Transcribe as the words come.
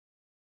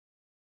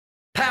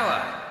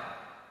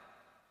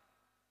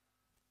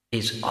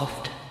is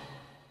often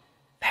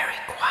very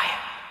quiet.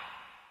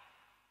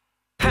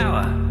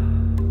 Power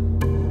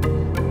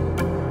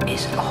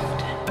is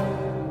often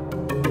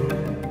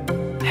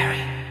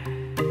very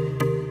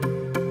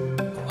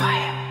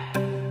quiet.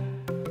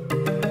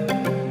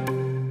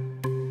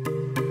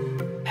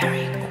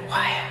 Very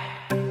quiet.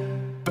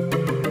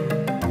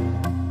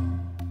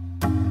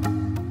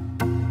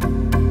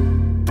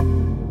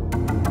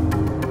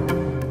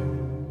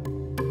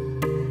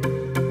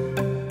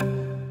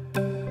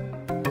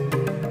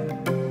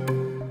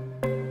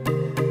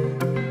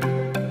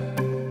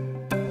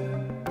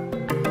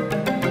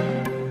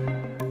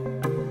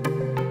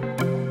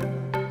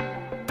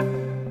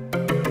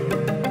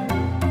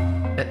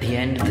 At the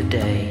end of the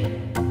day,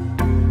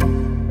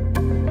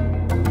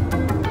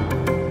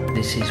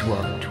 this is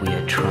what we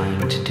are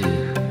trying to do.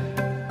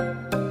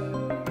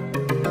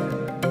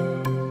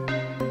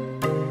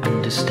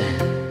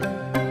 Understand.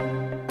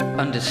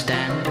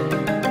 Understand?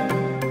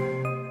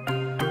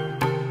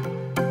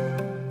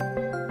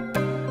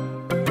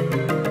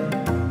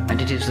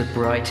 And it is the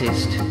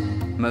brightest,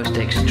 most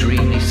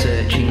extremely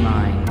searching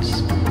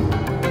minds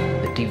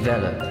that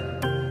develop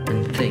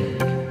and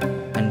think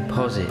and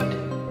posit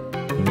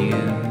new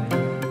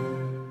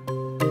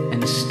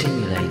and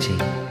stimulating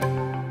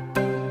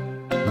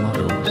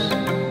models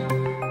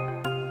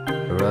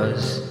for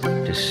us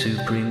to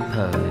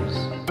superimpose.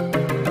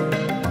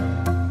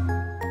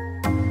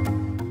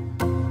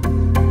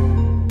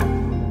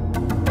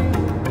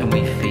 And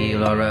we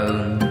feel our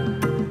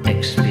own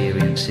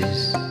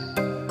experiences,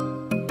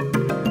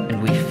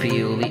 and we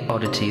feel the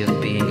oddity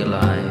of being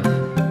alive,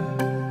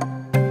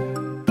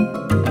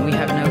 and we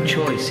have no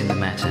choice in the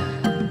matter.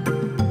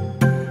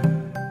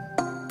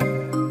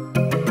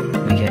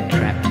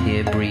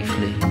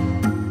 Briefly,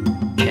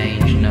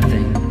 change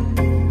nothing,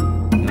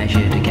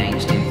 measured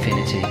against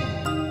infinity.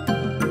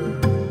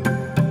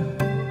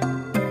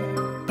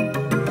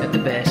 At the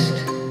best,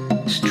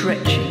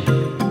 stretching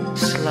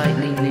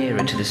slightly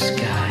nearer to the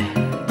sky.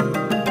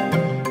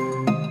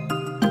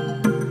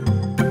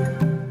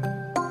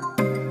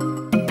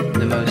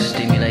 The most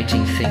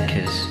stimulating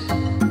thinkers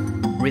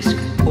risk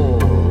all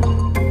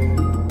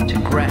to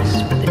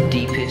grasp at the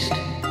deepest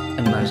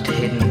and most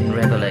hidden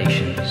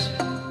revelations.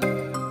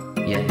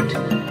 Yet,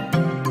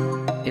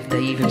 if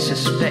they even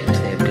suspect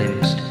they have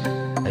glimpsed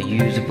a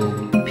usable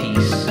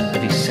piece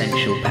of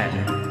essential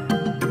pattern,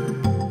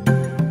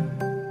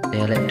 they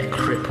are left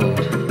crippled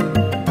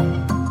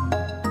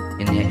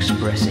in the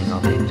expressing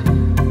of it.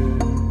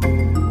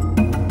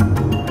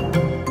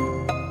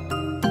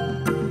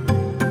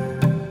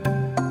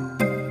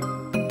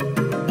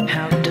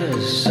 How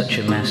does such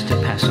a master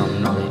pass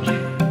on knowledge?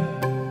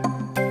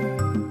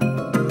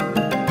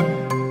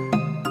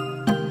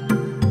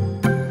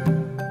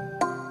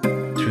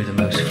 Through the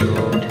most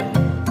flawed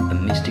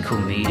and mystical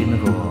medium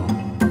of all,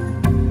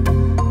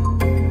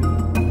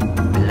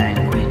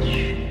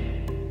 language.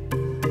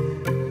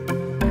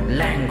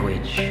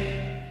 Language.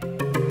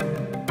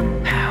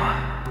 Power.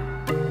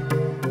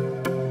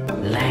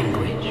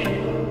 Language.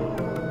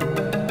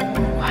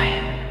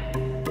 Quiet.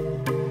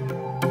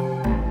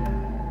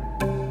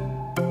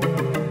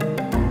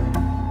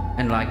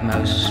 And like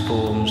most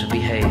forms of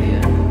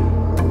behavior,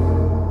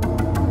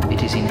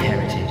 it is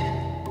inherited.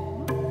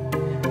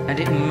 And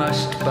it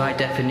must, by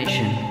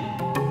definition,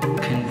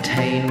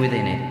 contain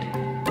within it,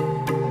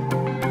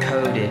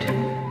 coded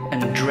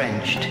and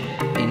drenched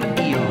in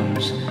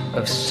eons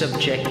of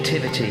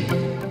subjectivity,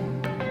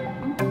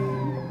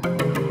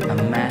 a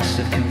mass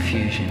of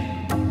confusion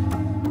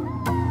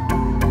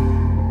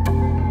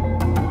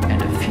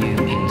and a few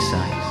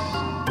insights.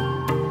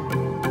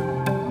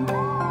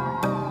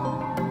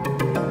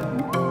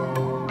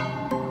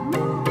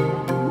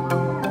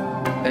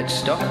 At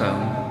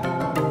Stockholm,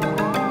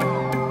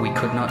 we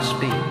could not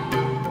speak,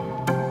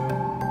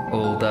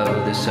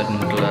 although the sudden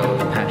glow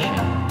of passion,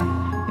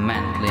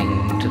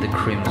 mantling to the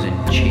crimson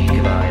cheek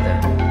of either,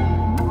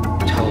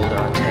 told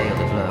our tale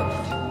of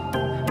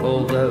love,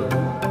 although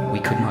we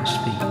could not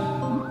speak.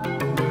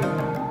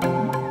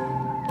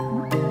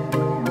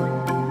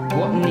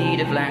 What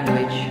need of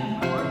language,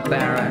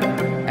 barren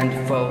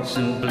and false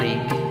and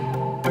bleak,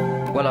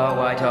 while our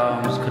white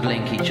arms could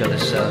link each other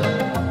so,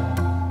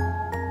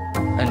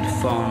 and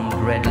fond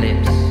red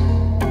lips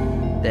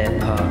their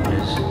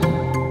partners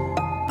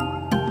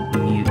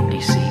mutely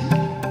seek.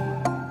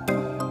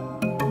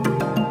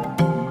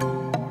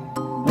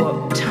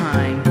 What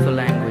time for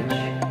language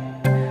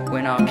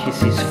when our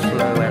kisses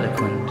flow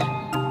eloquent,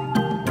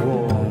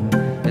 warm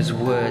as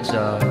words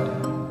are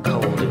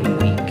cold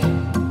and weak?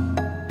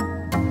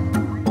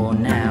 Or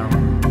now,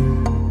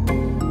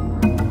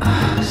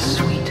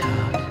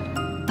 sweetheart,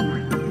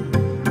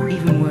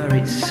 even were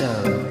it so,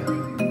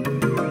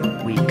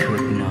 we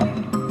could not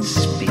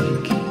speak.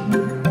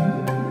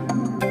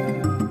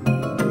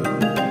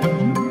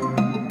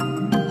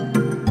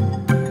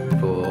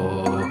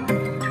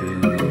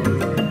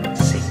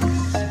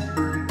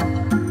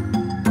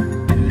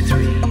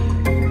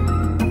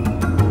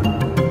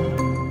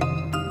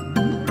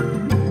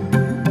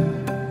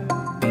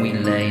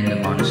 lay in the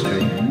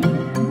monastery,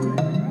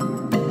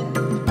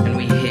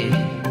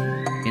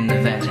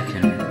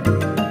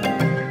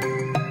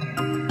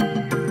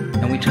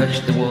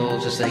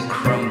 they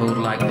crumbled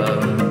like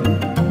bone.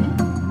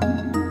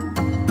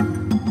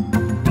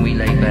 We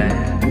lay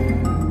back,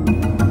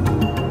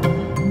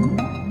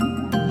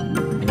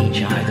 and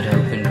each eye that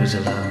opened was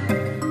alone.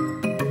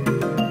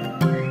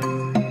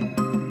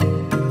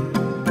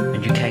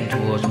 And you came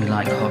towards me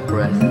like hot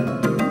breath,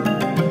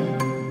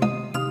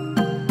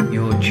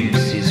 your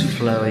juices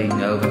flowing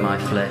over my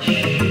flesh.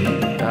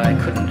 I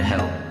couldn't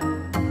help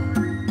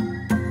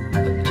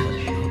but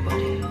touch your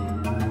body.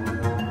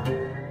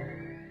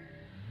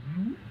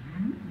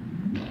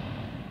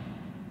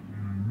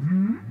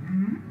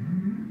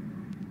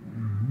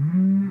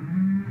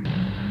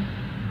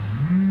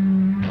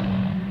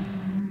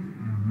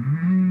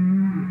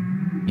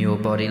 Your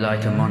body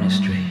like a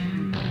monastery.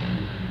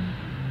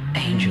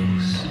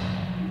 Angels,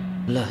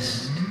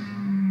 lust,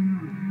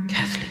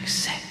 Catholic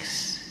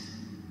sex,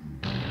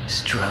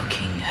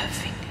 stroking her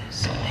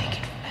fingers and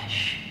naked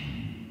flesh.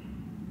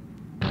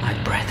 My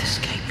breath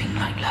escaping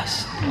like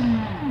lust,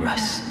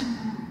 rust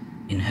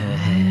in her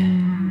hair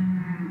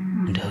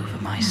and over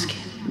my skin.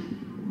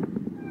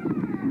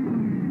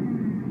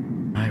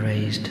 I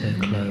raised her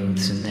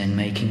clothes and then,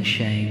 making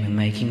shame and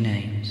making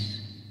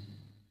names,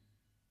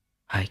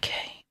 I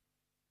came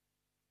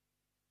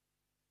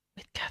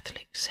with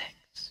Catholic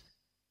sex.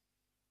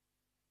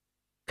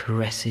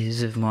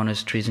 Caresses of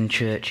monasteries and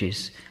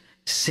churches,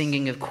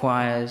 singing of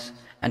choirs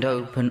and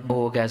open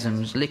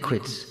orgasms,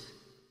 liquids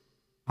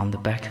on the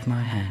back of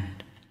my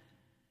hand,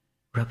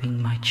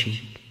 rubbing my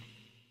cheek,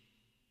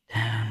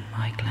 down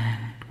my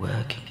gland,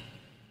 working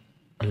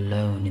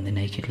alone in the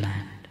naked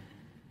land.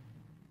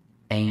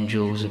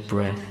 Angels of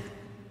breath,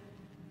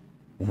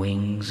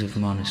 wings of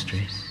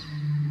monasteries,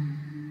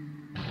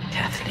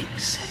 Catholic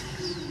sex.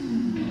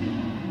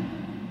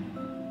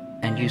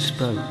 And you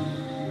spoke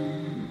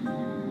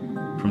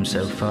from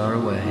so far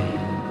away.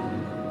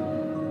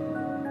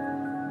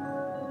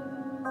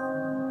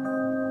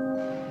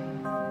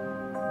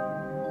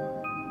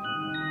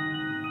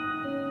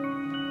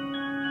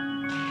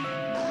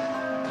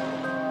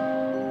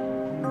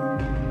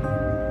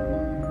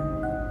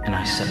 And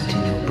I sucked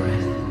in your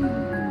breath.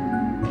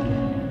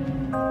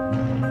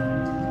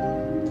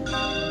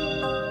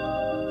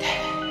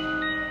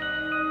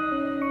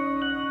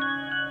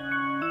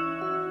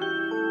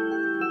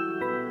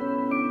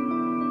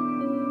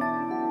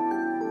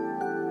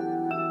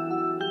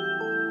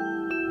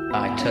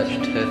 I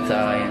touched her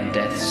thigh and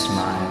death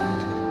smiled.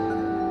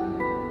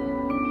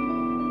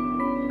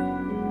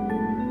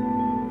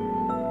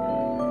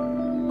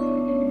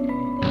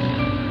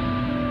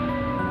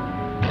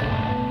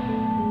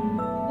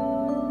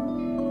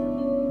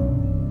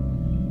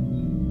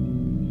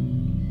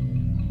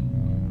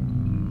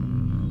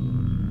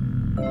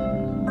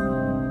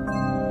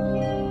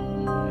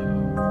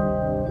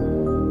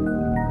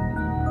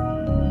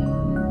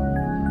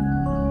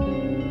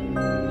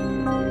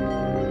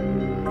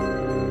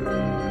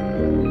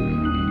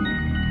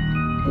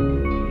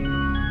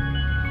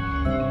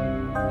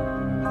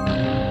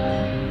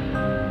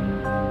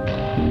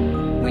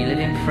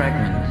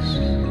 Fragments,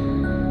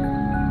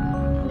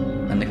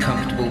 and the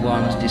comfortable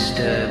ones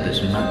disturb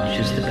as much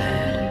as the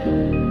bad.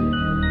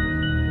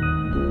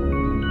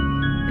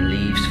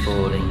 Leaves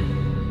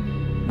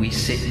falling, we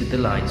sit with the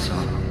lights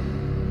on,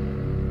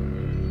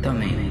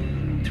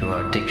 thumbing through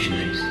our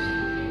dictionaries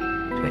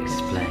to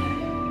explain.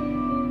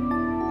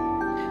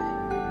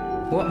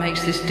 What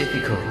makes this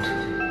difficult?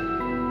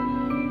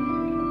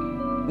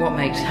 What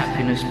makes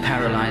happiness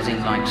paralyzing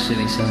like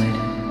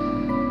suicide?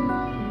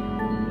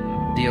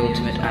 The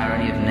ultimate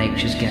irony of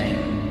nature's game.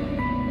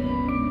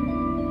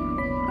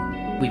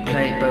 We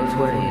play it both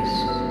ways,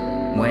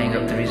 weighing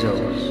up the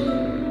results.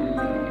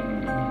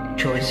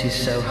 Choice is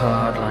so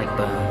hard like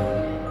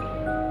bone.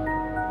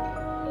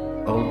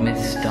 Old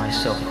myths die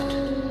soft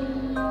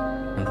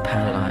and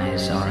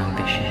paralyze our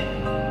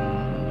ambition.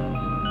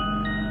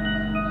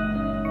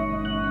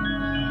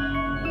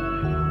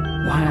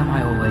 Why am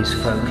I always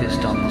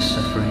focused on the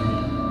suffering?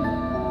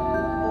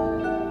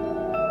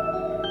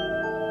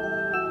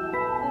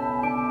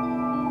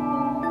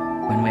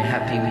 When we're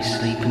happy we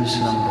sleep and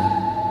slumber.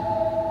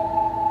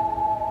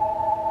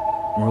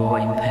 Raw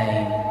in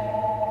pain,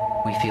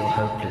 we feel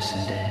hopeless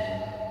and dead.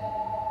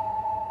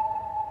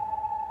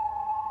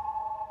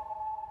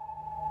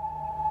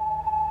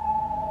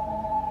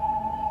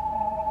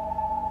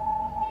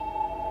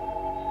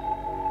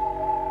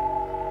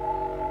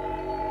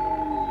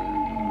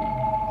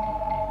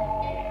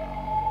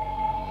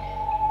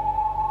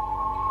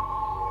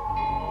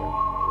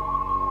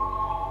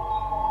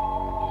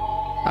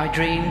 I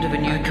dreamed of a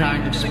new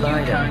kind of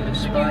spider,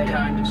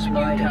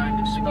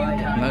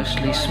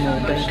 mostly small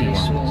baby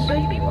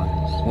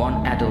ones,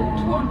 one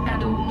adult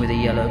with a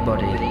yellow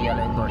body.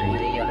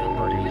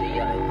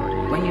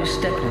 When you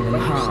step on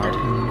them hard,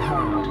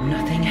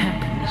 nothing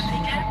happens.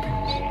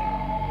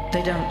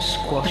 They don't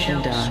squash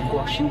and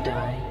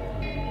die.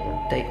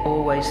 They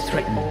always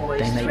threaten,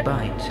 they may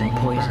bite and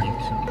poison,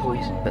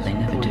 but they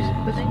never do.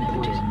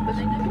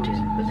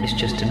 It's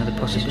just another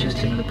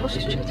possibility.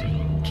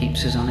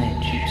 Keeps us on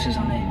edge.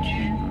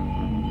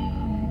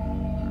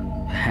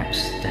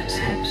 perhaps that's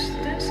it.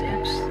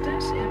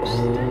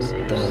 All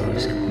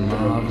those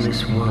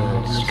marvelous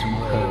words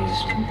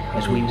composed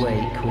as we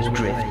wake or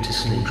drift to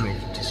sleep.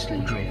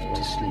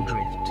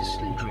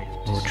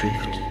 Or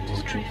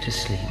drift to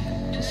sleep.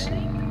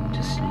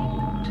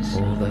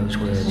 All those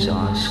words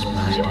are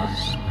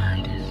spiders.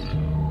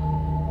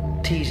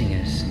 Teasing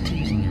us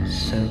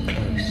so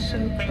close to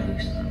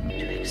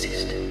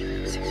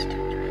existence.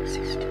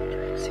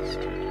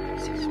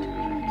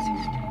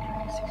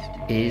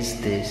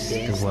 Is this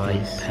the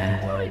white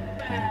path?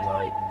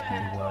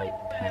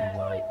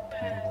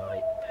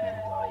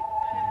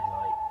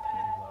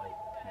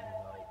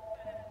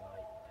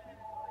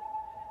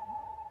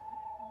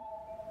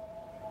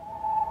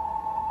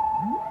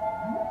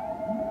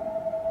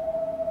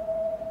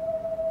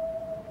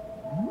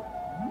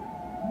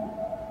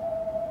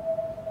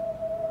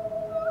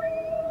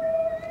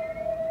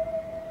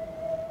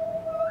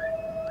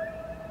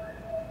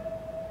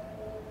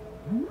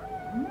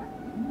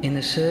 In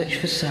the search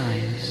for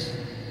signs,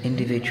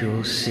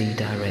 individuals see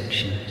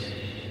directions.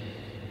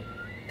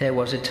 There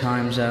was a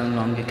time zone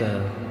long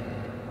ago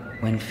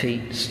when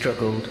feet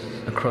struggled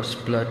across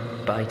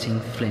blood-biting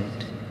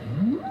flint,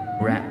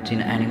 wrapped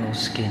in animal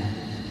skin.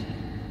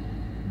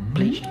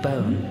 Bleached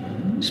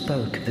bone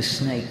spoke of the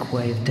snake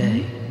way of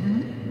day.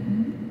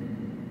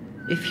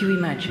 If you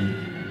imagine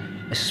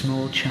a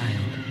small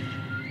child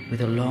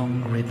with a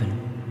long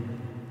ribbon,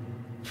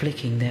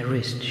 flicking their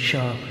wrist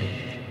sharply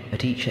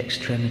at each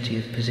extremity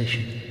of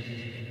position,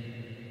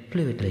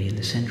 fluidly in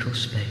the central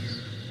space,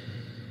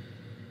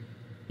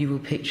 you will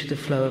picture the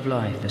flow of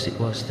life as it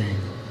was then,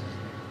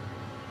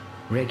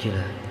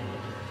 regular,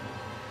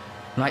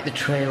 like the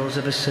trails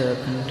of a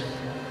serpent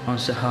on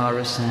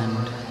Sahara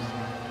sand.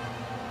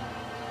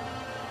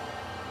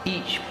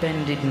 Each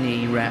bended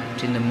knee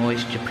wrapped in the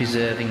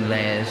moisture-preserving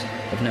layers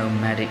of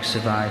nomadic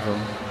survival,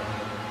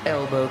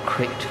 elbow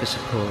cricked for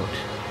support.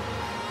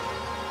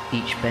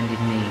 Each bended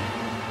knee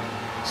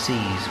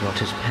sees what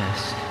has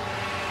passed.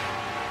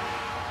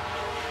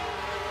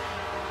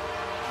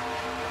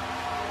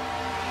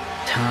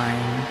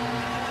 Time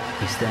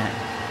is that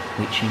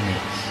which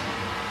emits,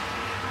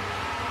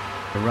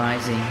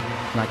 arising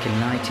like a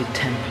knighted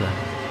Templar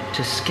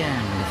to scan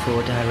the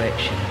four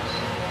directions.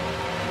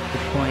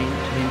 The point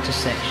of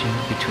intersection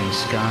between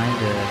sky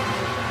and earth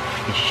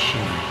is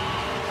shimmery,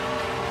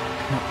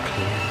 not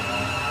clear.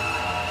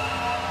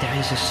 There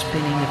is a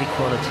spinning of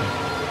equality,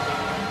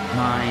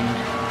 mind,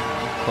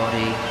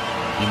 body,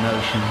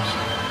 emotions,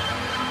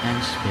 and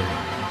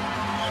spirit.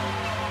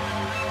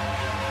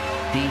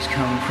 These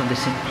come from the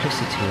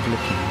simplicity of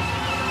looking.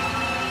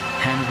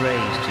 Hand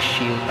raised to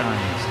shield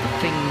eyes, the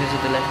fingers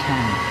of the left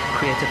hand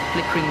create a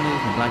flickering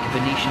movement like a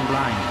Venetian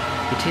blind.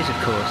 It is, of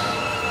course,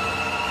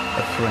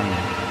 a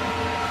frame,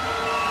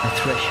 a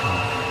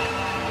threshold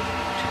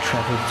to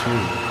travel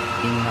through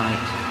in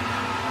light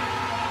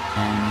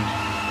and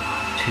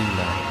to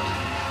light.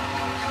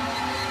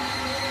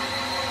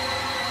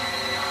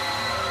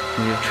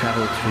 We have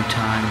travelled through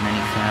time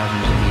many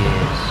thousands of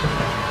years,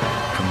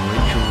 from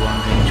ritual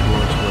wandering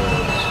towards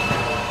words,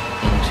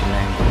 into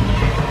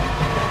language.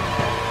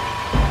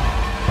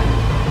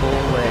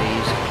 All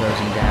ways of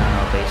closing down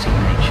our basic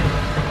nature.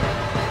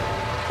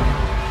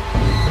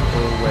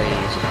 All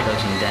ways of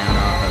closing down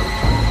our hope.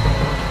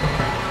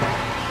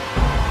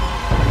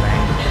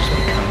 Language has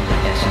become the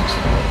essence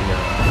of what we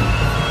are.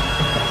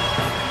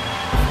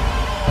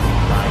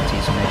 Light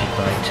is measured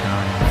by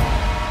time.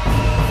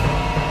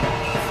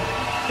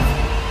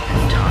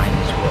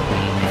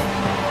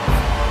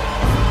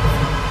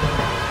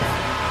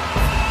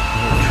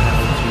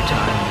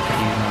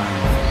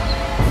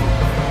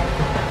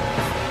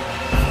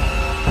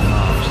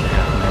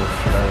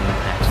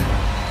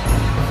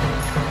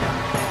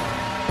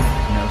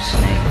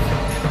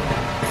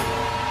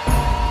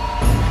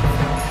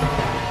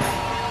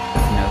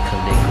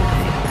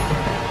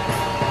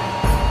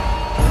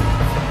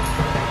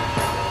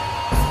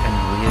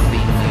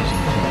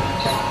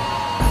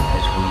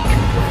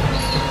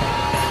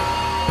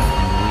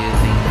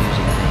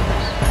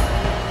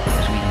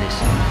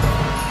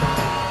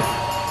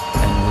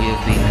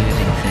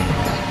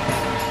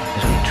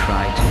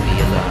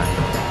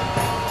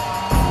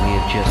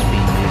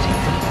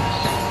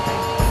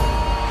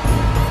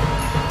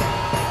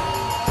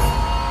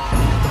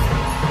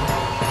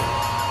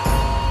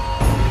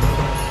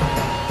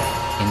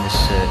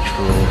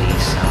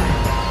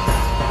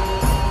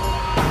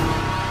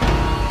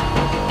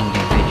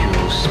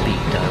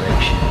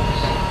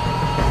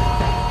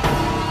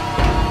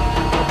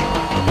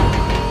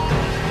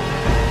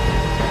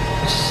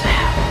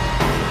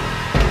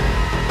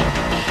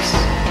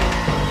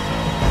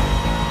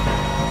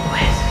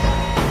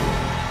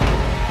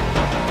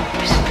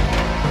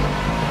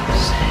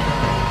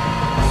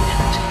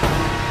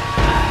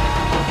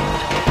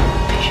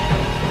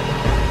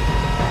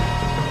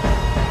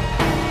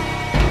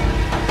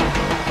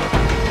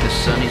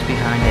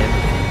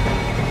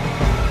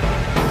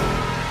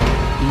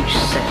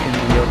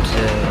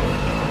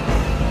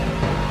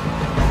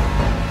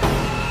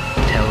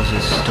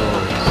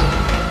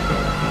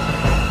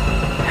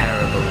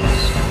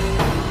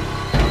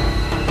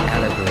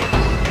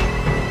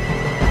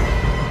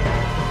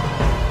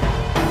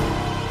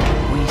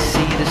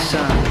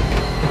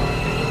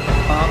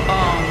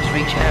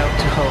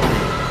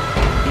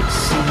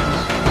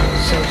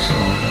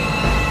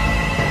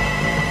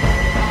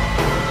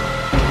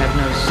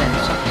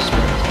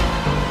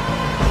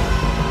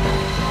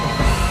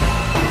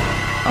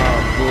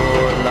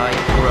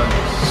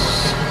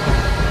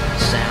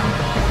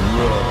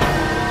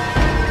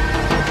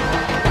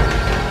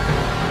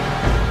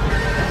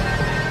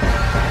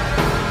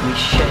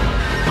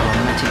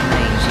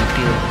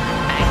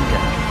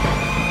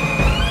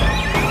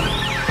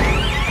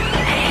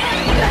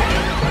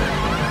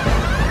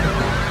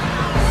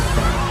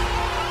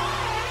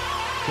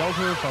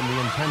 from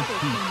the intense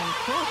heat. And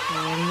caught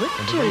her and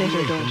whipped her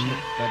little daughter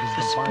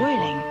for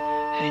spoiling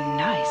her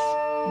nice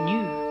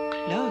new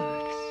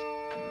clothes.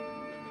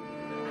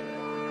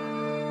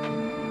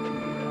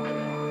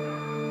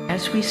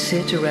 As we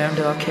sit around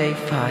our cave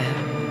fire,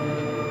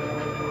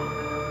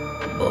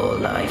 all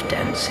life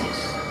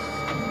dances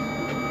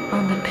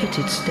on the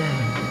pitted stone.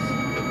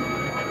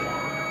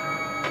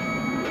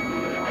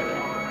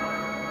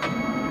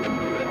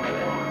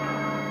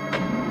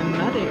 The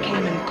mother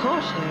came and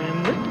caught her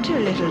and whipped her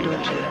little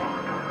daughter.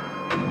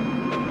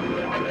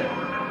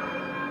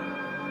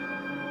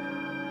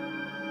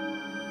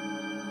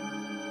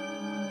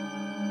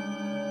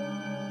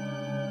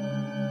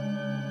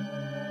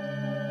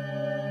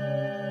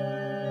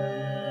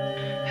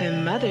 Her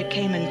mother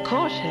came and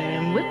caught her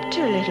and whipped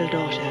her little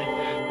daughter.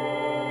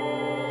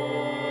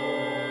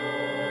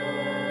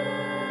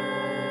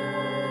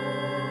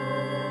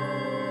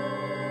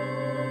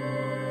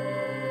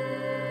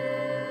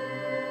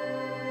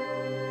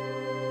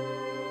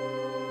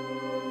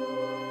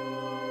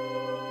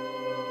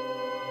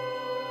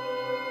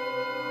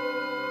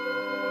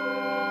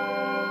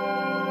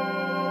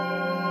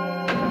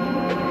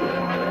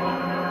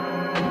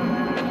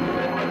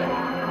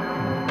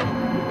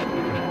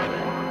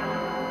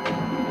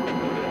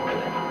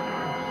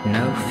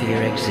 No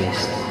fear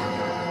exists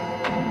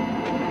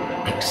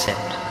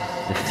except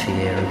the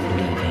fear of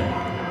leaving.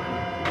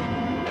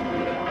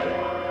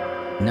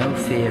 No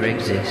fear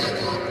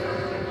exists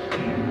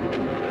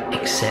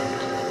except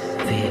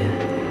fear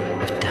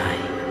of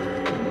dying.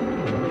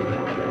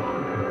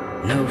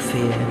 No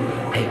fear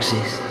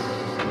exists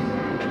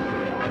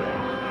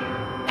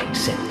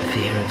except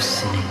fear of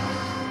sinning.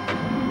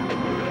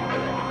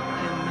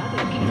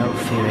 No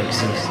fear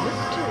exists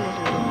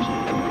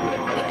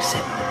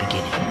except the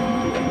beginning.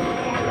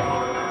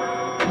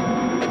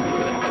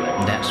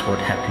 That's what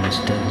happiness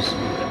does.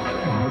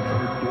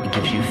 It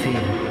gives you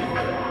fear.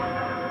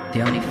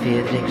 The only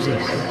fear that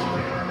exists.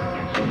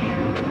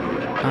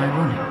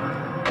 Ironic.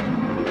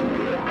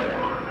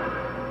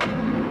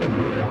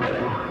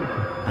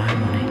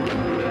 Ironic.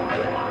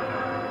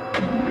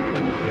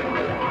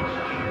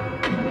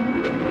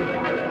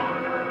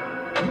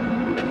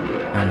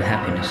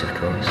 Unhappiness, of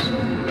course,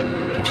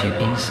 gives you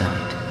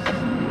insight.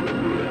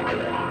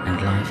 And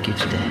life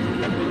gives death.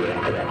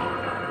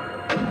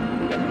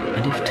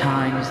 And if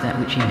time is that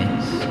which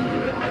emits,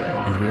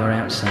 and we are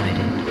outside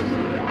it,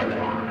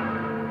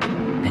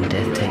 then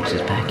death takes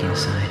us back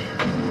inside it,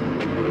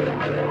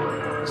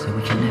 so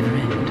we can never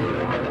end.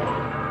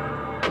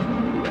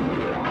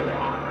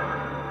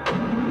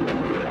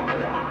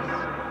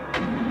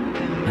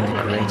 And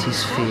the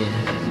greatest fear,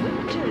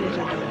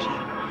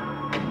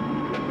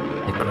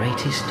 the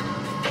greatest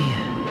fear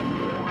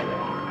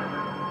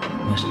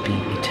must be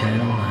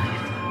eternal life.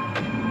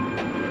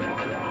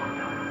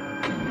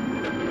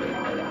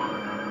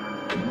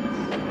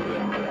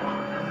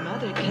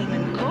 Came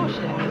and caught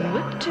her and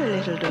whipped her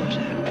little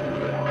daughter.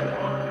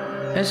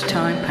 As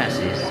time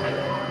passes,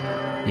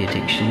 the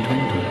addiction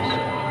dwindles.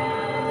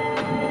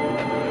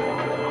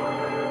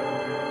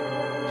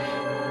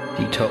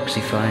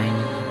 Detoxifying,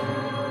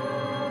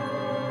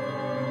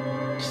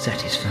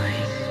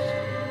 satisfying.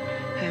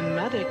 Her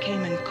mother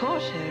came and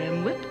caught her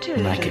and whipped her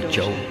like little a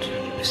daughter. jolt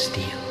of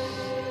steel.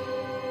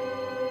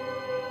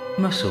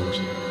 Muscles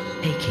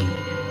aching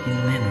in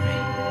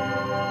memory,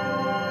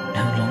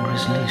 no longer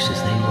as loose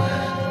as they were,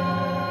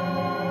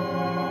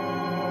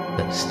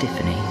 but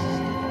stiffening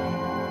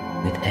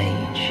with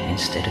age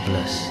instead of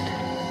lust.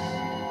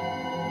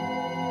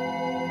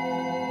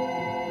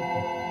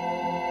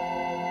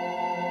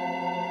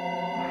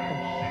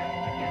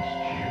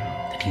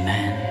 The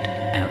demand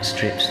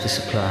outstrips the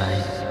supply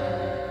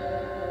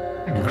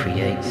and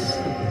creates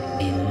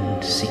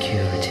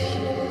insecurity.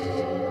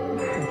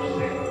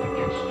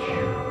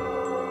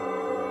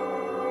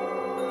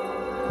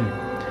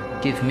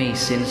 Give me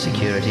sin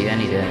security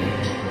any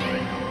day.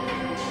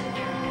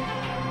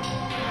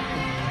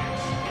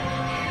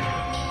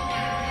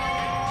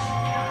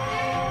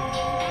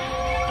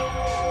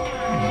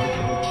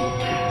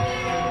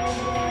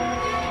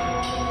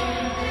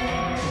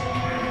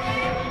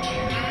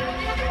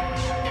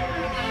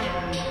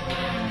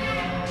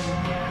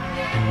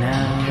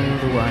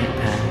 The white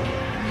path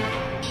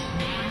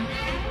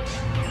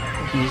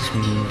is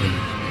moving.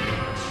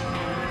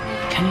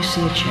 Can you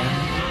see a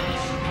child?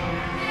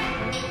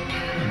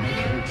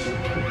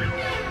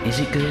 Is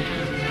it good?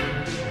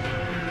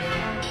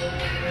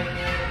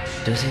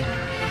 Does it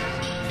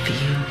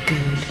feel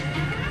good?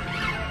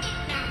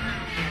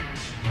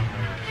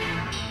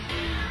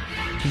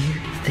 Do you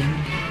think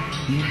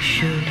you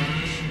should?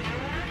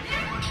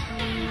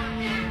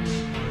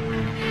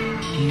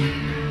 Do you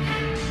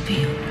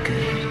feel good?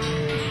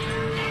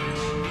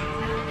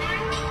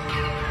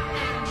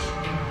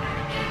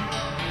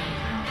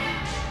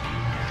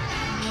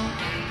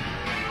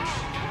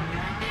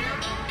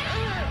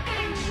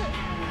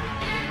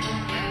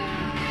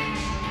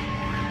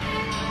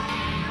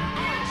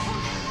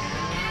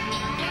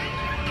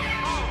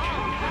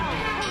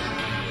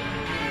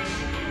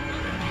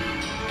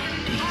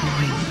 Do you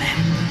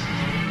remember?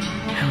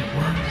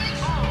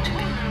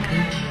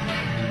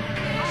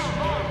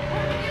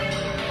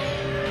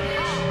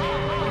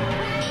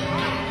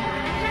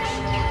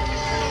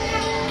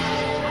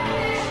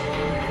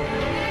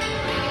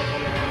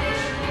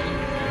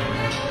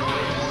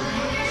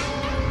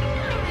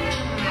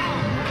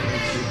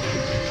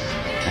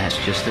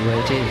 just the way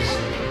it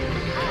is.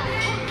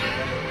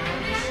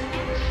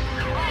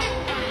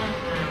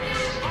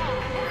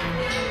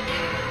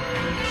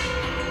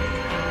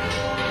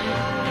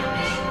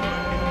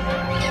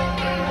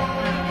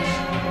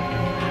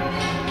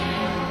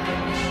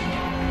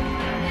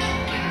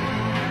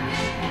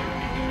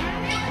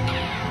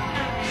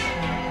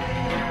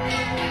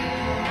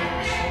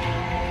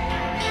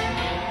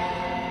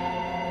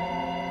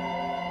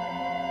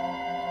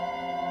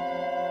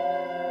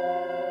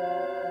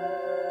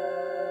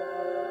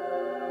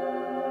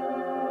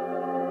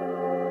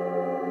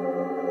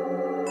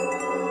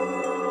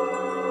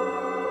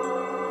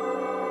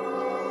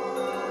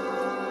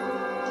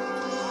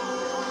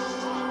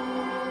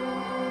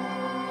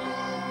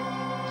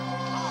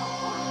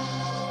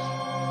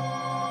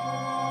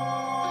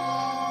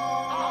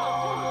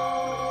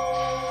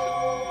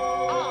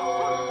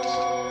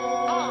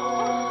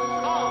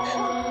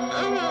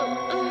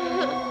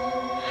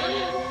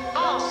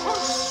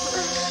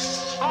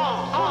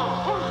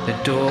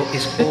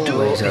 The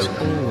door is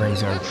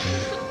always open.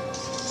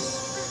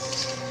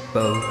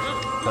 Both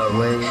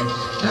ways.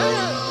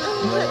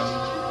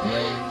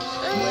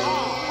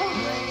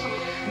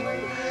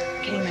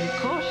 Came and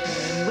caught her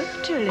and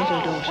whipped her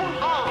little daughter.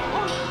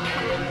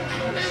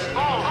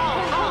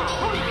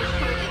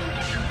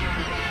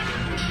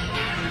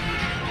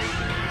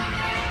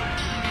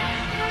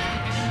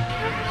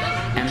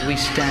 And we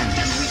stand,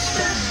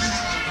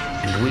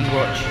 and we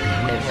watch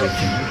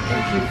everything.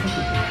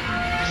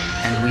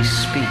 And we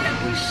speak,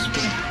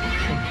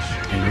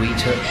 and we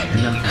touch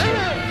nothing.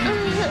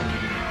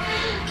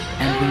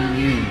 And we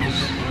use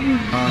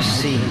our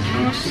seeing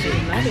and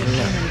Came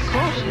love and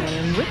caught her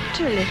and whipped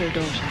her little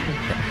daughter.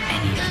 for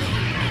anything.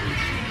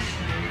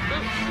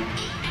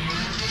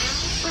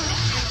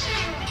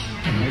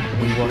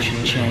 We wash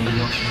and change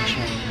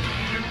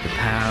the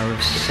power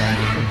of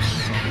saying,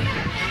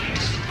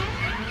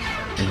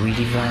 and we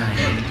divide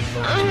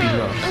to be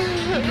lost.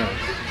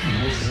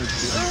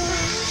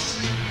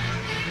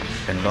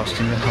 And lost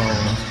in the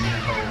whole,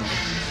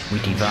 we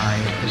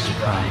divide as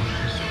divide,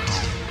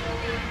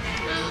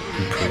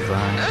 and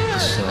provide the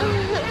soul.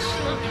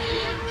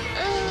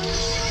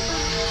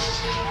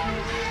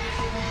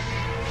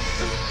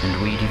 And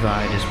we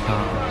divide as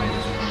part,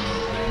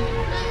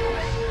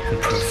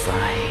 and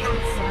provide